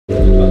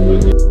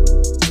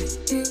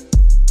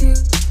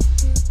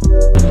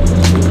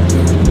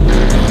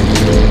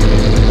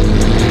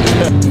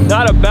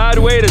Not a bad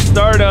way to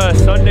start a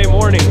Sunday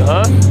morning,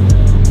 huh?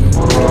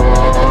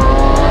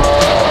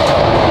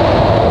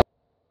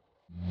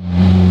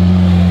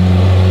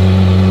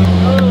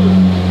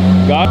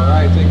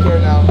 Alright, take care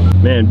now.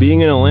 Man, being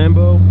in a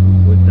Lambo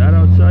with that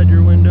outside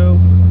your window,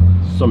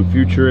 some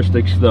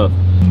futuristic stuff.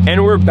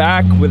 And we're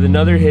back with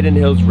another Hidden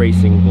Hills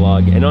racing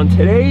vlog. And on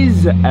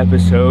today's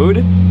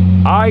episode,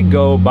 I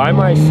go by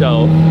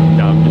myself.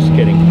 No, I'm just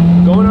kidding.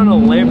 Going on a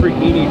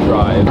Lamborghini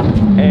drive,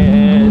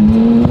 and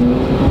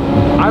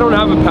I don't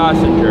have a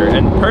passenger.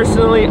 And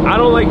personally, I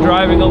don't like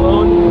driving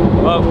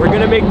alone, but we're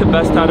gonna make the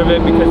best out of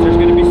it because there's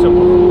gonna be some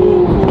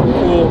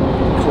cool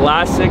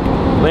classic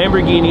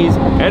Lamborghinis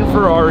and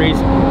Ferraris,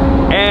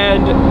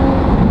 and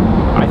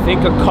I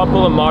think a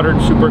couple of modern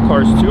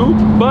supercars too,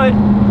 but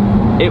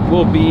it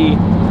will be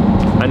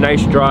a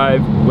nice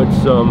drive with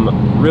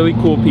some really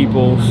cool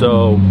people.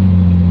 So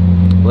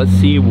let's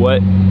see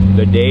what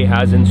the day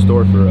has in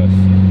store for us,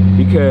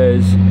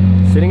 because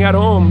sitting at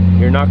home,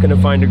 you're not gonna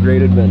find a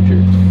great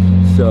adventure.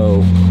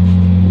 So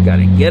you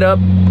gotta get up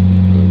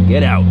and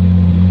get out.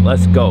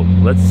 Let's go.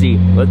 Let's see.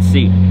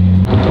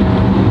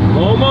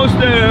 Almost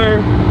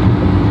there.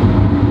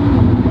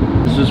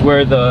 This is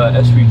where the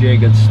SVJ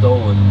gets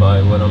stolen,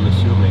 by what I'm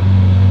assuming.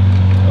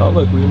 Oh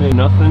look, we made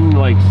nothing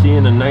like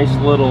seeing a nice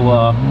little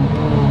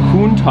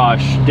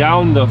Countach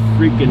down the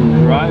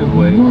freaking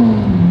driveway.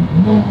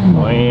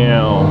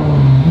 Wow.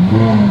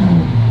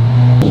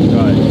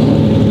 Guys,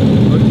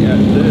 look at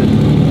this.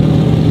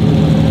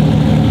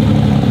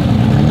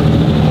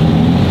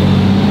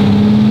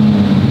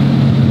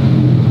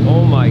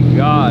 Oh my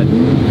God.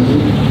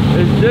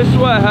 Is this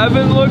what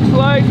heaven looks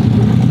like?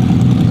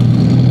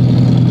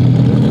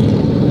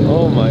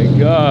 Oh my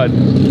God.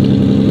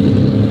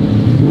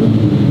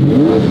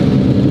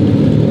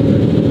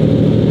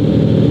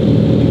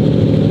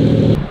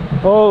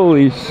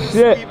 Holy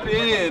shit.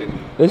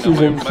 This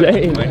is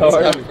insane. How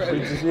are you?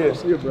 Good to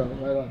see you, bro.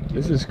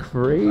 This is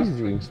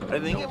crazy. I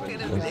think I'm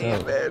gonna be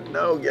in bed.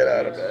 No, get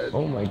out of bed.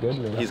 Oh my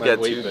goodness. He's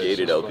got two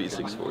gated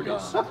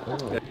LP640s.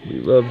 Oh, we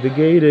love the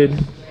gated.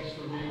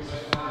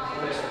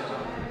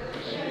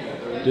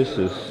 This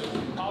is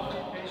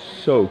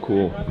so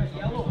cool.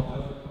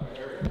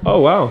 Oh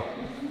wow,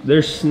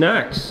 there's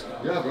snacks.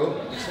 Yeah, bro.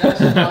 Snacks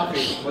and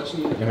coffee. Much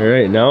needed. All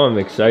right, now I'm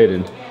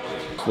excited.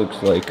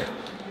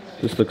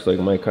 This looks like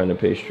my kind of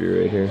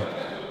pastry right here.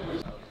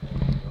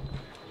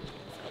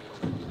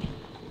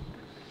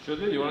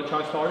 You want to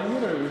try starting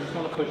it, or we just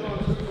want to push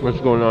it? What's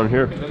going on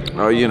here?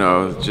 Oh, you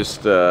know,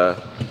 just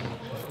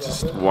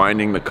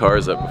winding the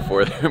cars up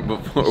before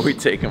we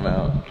take them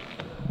out.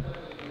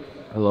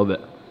 I love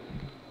it.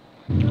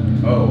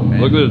 Oh,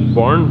 man. Look at this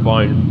barn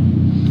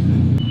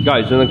find.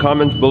 Guys, in the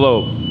comments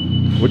below,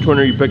 which one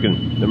are you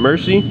picking? The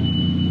Mercy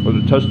or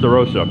the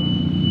Testarossa?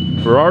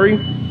 Ferrari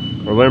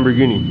or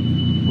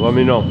Lamborghini? Let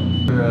me know.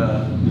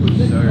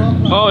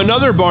 Oh,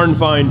 another barn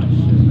find.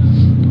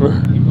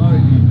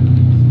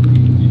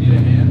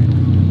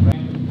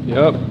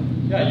 Yep.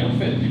 Yeah, you'll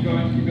fit. You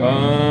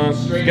go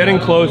getting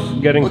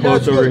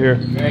close over here.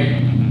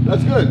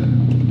 That's good.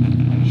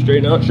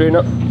 Straighten up. Oh, straighten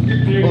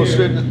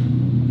it.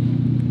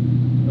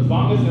 As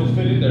long as they'll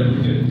fit in there,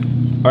 we're good.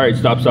 All right,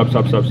 stop.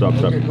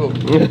 Okay, cool.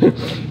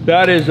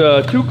 That is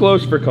too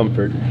close for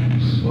comfort.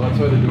 Well, that's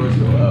why the doors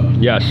go up.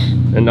 Yes,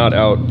 and not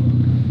out.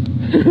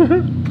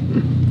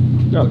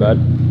 Not bad.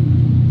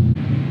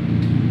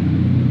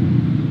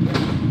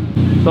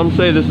 Some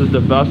say this is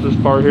the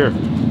fastest car here.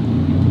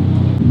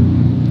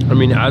 I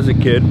mean, as a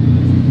kid,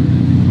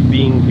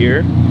 being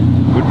here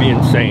would be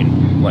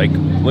insane. Like,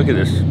 look at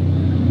this.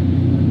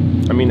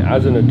 I mean,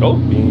 as an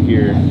adult, being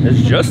here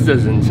is just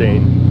as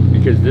insane,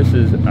 because this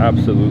is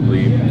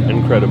absolutely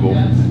incredible.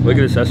 Look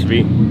at this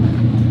SV.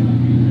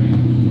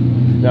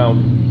 Now,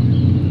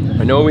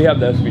 I know we have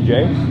the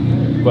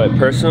SVJ, but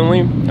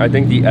personally, I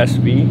think the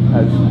SV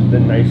has the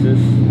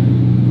nicest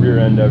rear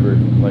end ever.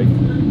 Like,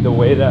 the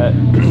way that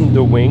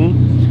the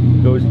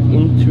wing goes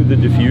into the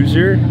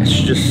diffuser, it's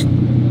just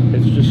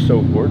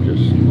so gorgeous.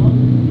 I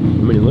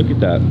mean, look at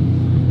that.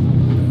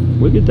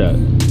 Look at that.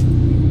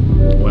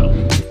 Wow.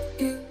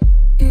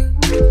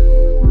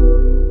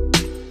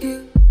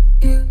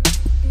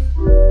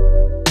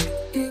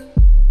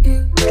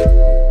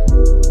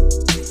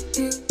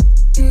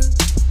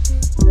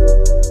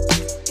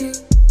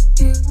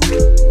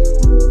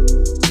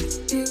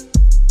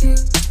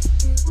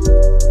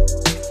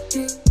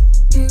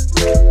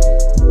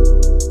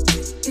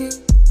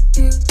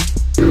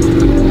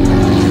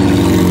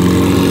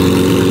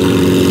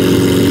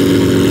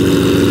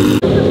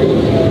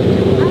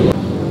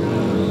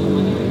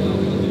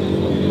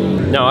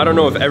 Now, I don't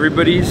know if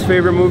everybody's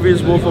favorite movie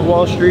is Wolf of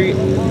Wall Street,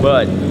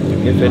 but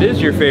if it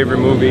is your favorite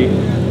movie,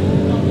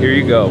 here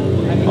you go,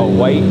 a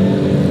white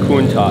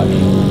Countach.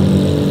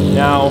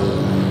 Now,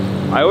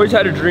 I always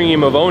had a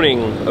dream of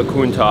owning a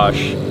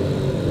Countach,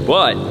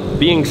 but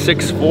being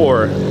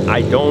 6'4",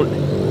 I don't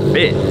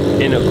fit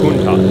in a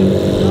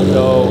Countach.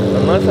 So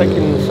unless I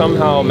can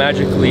somehow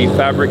magically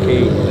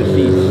fabricate the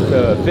seats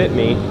to fit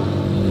me,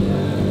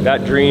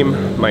 that dream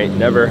might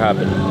never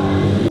happen.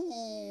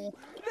 Ooh,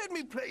 let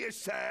me play a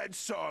sad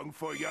song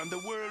for you on the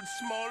world's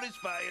smallest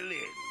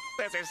violin.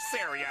 This is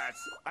serious.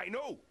 I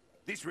know.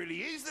 This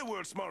really is the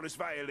world's smallest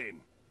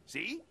violin.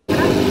 See?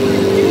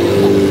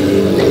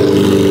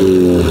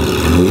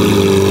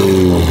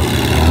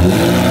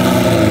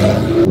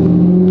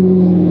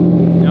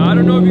 Now, I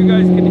don't know if you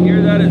guys can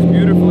hear that as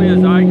beautifully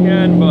as I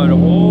can, but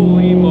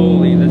holy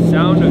moly, the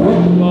sound of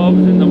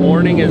clubs in the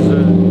morning is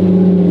a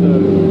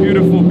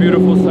beautiful,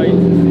 beautiful sight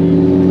to see.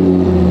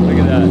 Look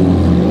at that.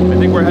 I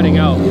think we're heading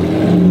out.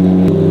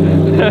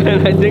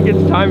 And I think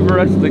it's time for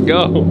us to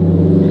go.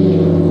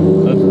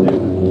 Let's do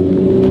it.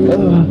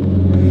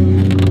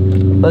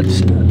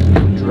 Let's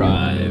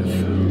drive.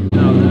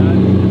 Now that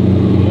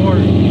what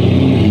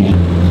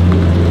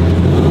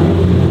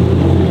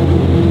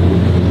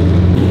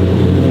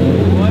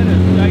a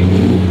sight.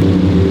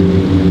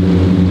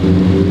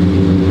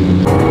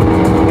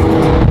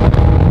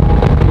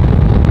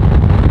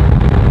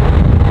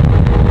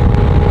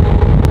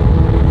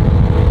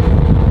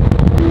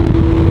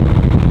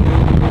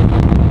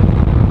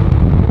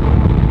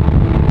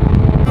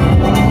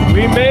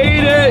 We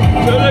made it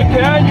to the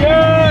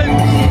canyons!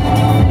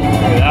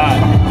 Look at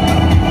that.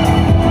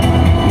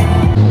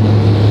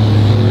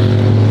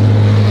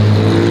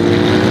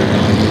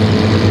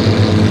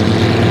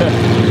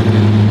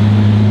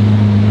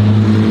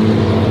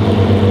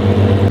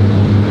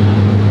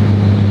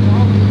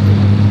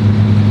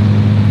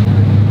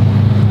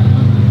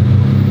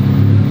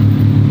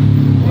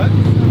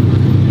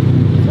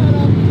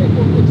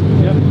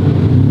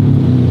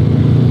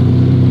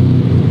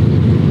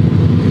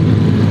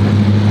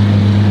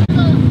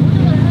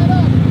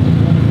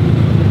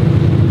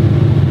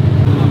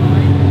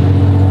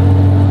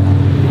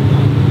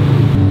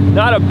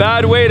 Not a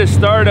bad way to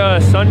start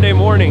a Sunday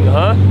morning,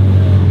 huh?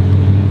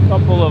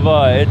 Couple of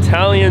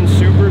Italian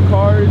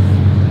supercars.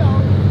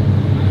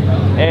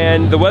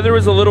 And the weather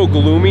was a little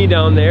gloomy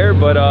down there,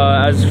 but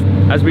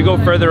as we go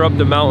further up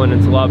the mountain,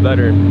 it's a lot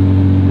better.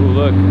 Ooh,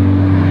 look,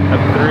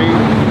 M3,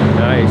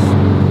 nice.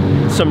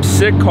 Some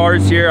sick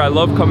cars here. I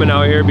love coming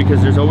out here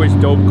because there's always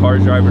dope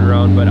cars driving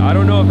around, but I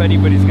don't know if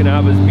anybody's gonna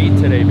have us beat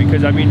today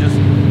because, I mean, just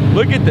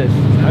look at this.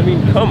 I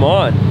mean, come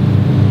on.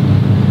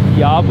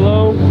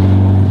 Diablo.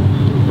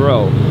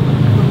 Bro,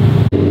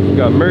 we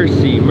got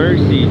Mercy,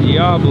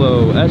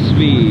 Diablo,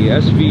 SV,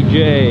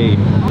 SVJ,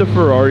 the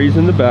Ferraris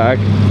in the back,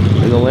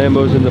 and the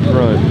Lambos in the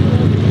front.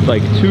 It's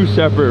like two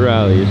separate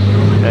rallies,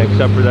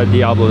 except for that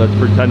Diablo that's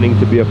pretending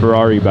to be a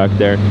Ferrari back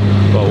there.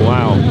 But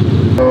wow.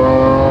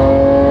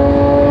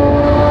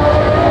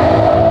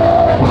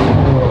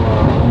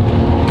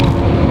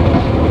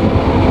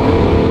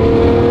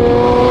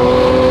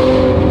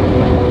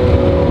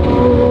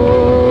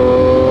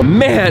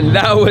 Man,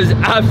 that was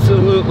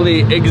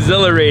absolutely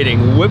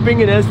exhilarating.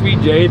 Whipping an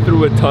SVJ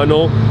through a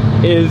tunnel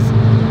is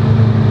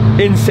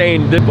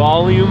insane. The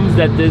volumes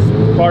that this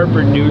car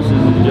produces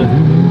is just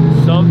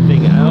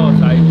something else.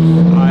 I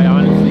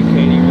honestly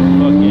can't even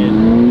fucking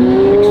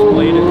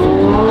explain it.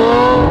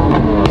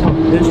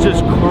 It's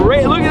just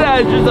great. Look at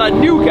that. It's just a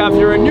nuke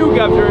after a nuke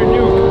after a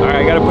nuke. All right,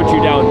 I gotta put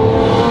you down.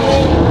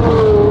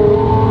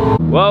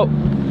 Well,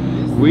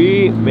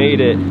 we made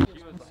it.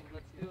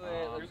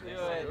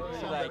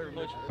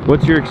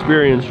 What's your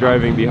experience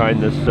driving behind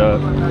this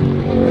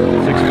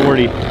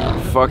 640?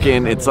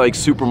 Fucking, it's like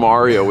Super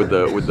Mario with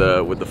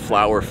the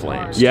flower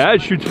flames. Yeah,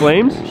 it shoots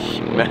flames?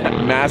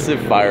 Massive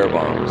fire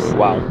bombs.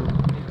 Wow.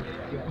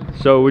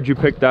 So would you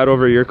pick that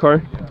over your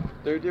car?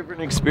 They're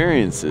different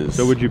experiences.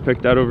 So would you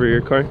pick that over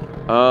your car?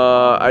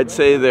 I'd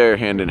say they're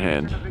hand in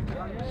hand.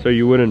 So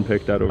you wouldn't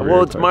pick that over your car?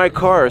 Well, it's my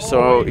car,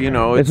 so, you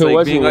know, it's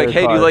like being like,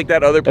 hey, do you like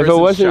that other person's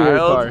child? If it wasn't your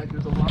car.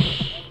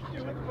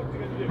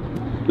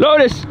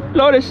 Lotus!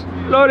 Lotus!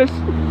 Lotus!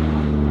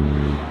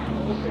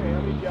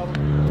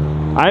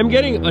 I'm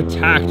getting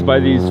attacked by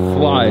these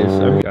flies.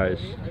 Guys,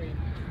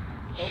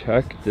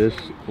 check this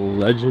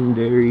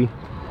legendary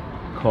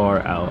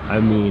car out. I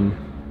mean,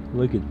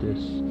 look at this.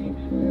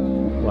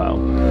 Wow.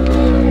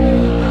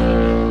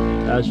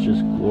 That's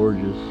just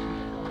gorgeous.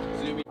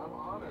 I'm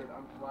honored.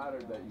 I'm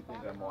flattered that you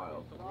think I'm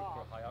wild.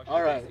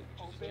 All right.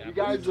 You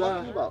guys,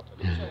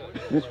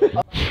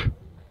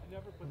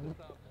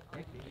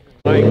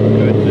 My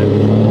goodness.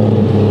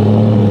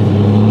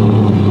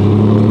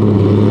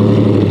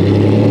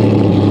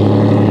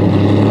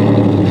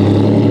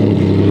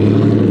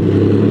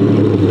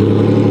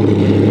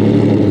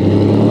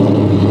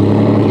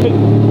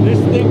 This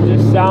thing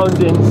just sounds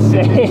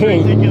insane. It's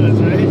ridiculous,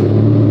 right?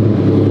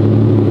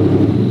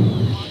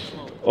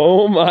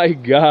 Oh my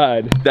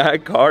god.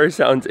 That car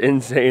sounds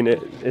insane.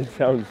 It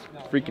sounds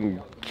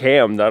freaking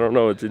cammed. I don't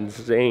know. It's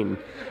insane.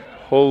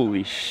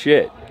 Holy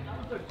shit.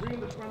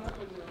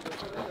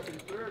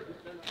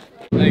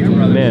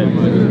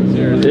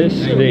 Man, this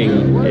thing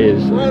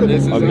is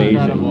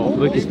amazing.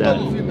 Look at that.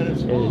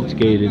 And it's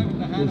gated.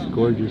 It's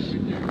gorgeous.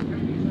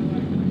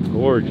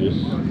 Gorgeous.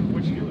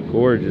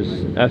 Gorgeous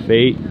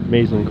F8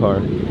 Mason car.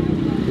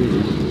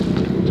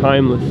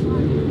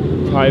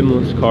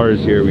 Timeless cars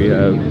here we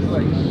have. I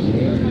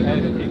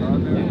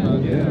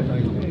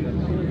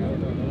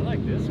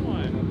like this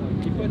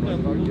one. You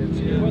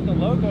put the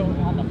logo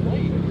on the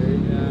plate.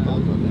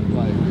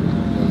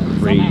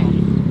 Great.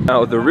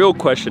 Now the real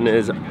question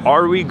is,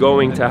 are we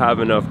going to have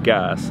enough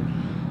gas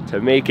to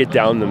make it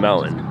down the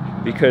mountain?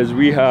 Because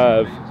we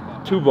have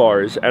 2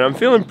 bars and I'm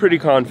feeling pretty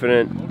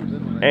confident,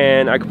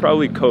 and I could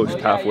probably coast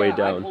halfway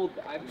down.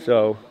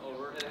 So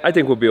I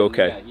think we'll be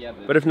okay.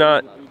 But if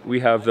not, we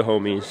have the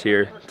homies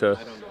here to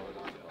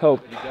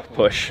help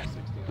push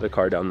the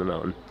car down the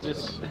mountain.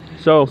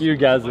 So,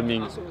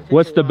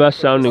 what's the best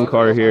sounding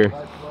car here?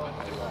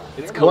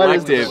 It's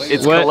collective.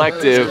 It's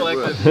collective.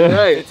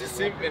 Right. It's a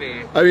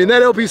symphony. I mean,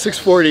 that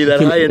LP640,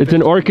 that high-end. It's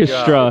an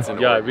orchestra.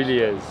 Yeah, it really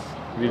is.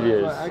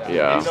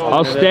 Yeah.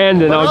 I'll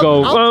stand and I'll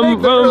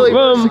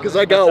go because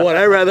I got one.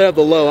 I'd rather have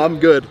the low. I'm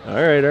good. All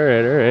right.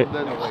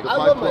 I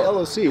love my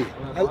LOC.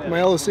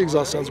 My LOC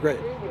exhaust sounds great.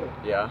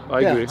 Yeah. I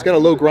Yeah, agree. it's got a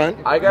low grunt.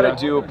 I gotta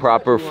do a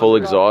proper full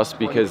exhaust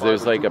because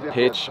there's like a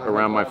pitch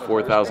around my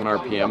 4,000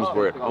 RPMs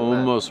where it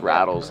almost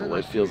rattles.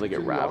 It feels like it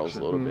rattles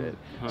a little bit.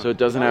 So it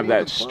doesn't have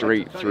that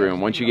straight through.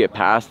 And once you get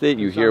past it,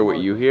 you hear what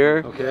you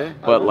hear. Okay.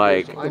 But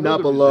like,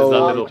 Not below.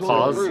 That little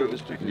pause.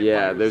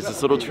 yeah, there's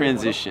this little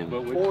transition.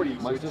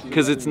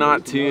 Because it's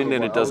not tuned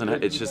and it doesn't,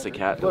 it's just a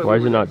cat. Why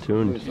is it not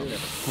tuned?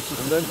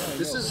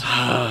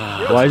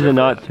 Why is it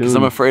not tuned? Because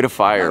I'm afraid of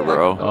fire,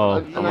 bro.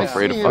 Oh. I'm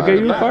afraid of I'll get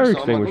fire. you a fire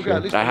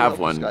extinguisher. I have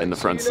one in the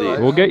front seat.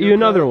 We'll get you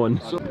another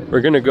one.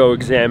 We're gonna go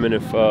examine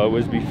if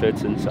Wisby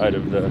fits inside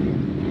of the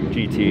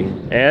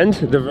GT. And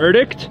the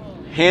verdict?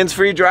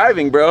 Hands-free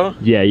driving, bro.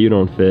 Yeah, you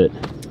don't fit.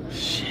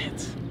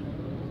 Shit.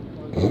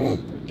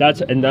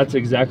 That's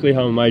exactly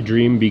how my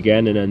dream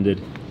began and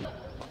ended.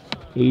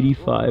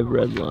 85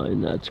 red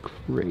line, that's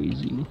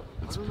crazy.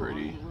 That's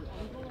pretty.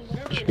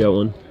 Should get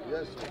one.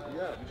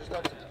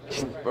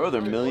 Bro,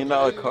 they're $1 million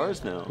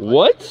cars now.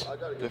 What?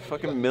 They're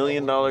fucking $1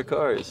 million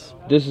cars.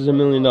 This is $1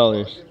 million.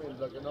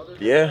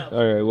 Yeah.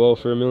 Alright, well,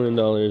 for $1 million,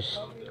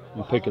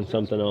 I'm picking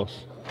something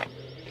else.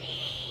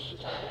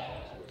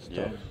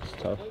 Yeah.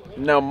 It's tough.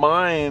 Now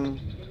mine,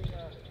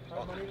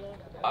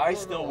 I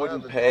still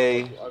wouldn't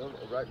pay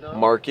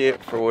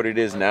market for what it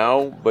is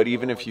now, but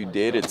even if you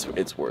did,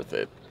 it's worth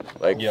it.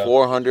 Like Yeah.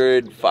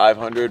 400,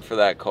 500 for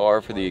that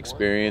car, for the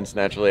experience,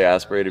 naturally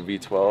aspirated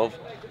V12,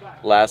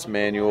 last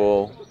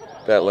manual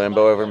that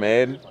Lambo ever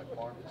made,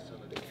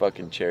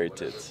 fucking cherry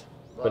tits.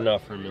 But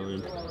not for $1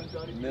 million.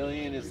 $1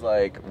 million is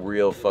like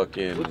real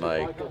fucking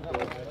like,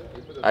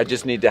 I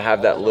just need to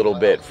have that little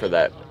bit for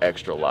that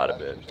extra lot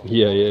of it.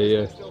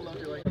 Yeah.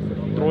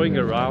 Throwing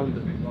around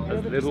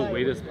as little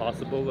weight as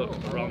possible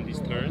around these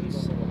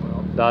turns.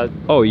 That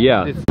Oh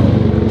yeah.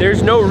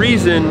 There's no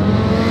reason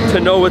to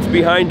know what's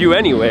behind you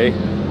anyway,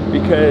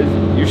 because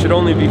you should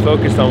only be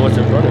focused on what's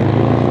in front of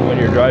you when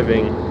you're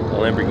driving a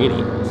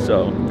Lamborghini.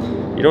 So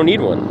you don't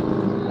need one.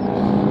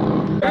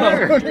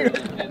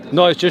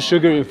 no, it's just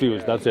sugar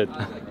infused. That's it.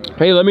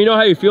 Hey, let me know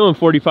how you feel in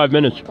 45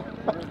 minutes.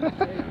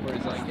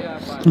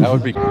 That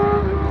would be.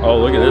 Oh,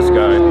 look at this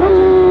guy.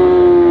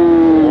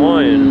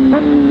 One.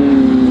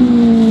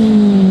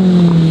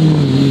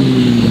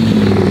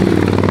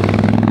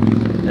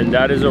 And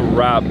that is a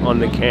wrap on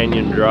the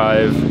Canyon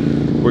Drive.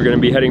 We're gonna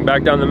be heading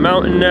back down the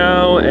mountain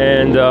now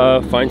and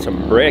find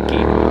some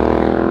brekkie.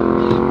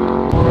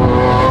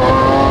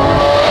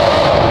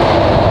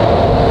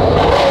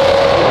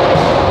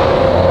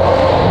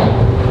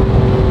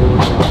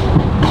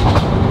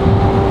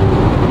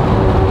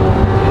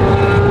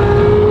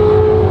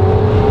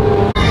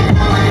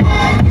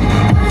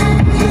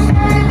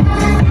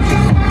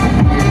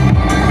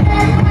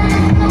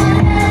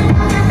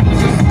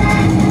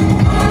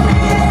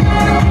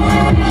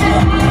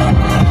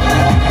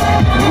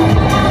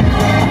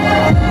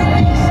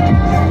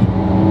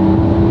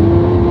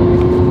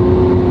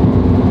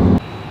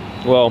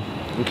 Well,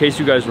 in case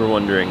you guys were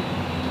wondering,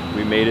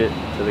 we made it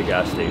to the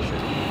gas station.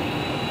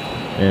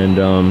 And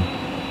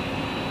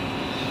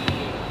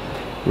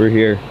we're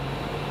here.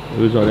 It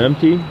was on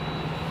empty,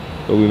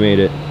 but we made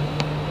it.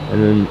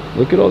 And then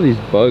look at all these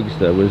bugs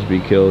that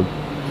Wisby killed.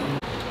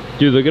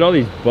 Dude, look at all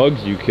these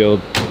bugs you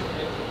killed.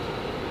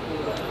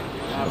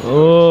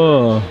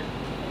 Oh.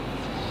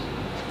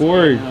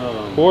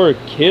 Poor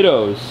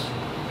kiddos.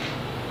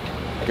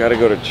 Gotta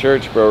go to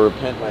church, bro.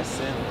 Repent my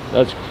sin.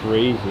 That's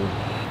crazy.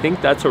 I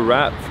think that's a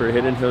wrap for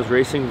Hidden Hills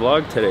Racing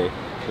vlog today.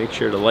 Make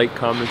sure to like,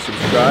 comment,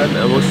 subscribe,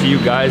 and we'll see you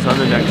guys on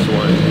the next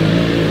one.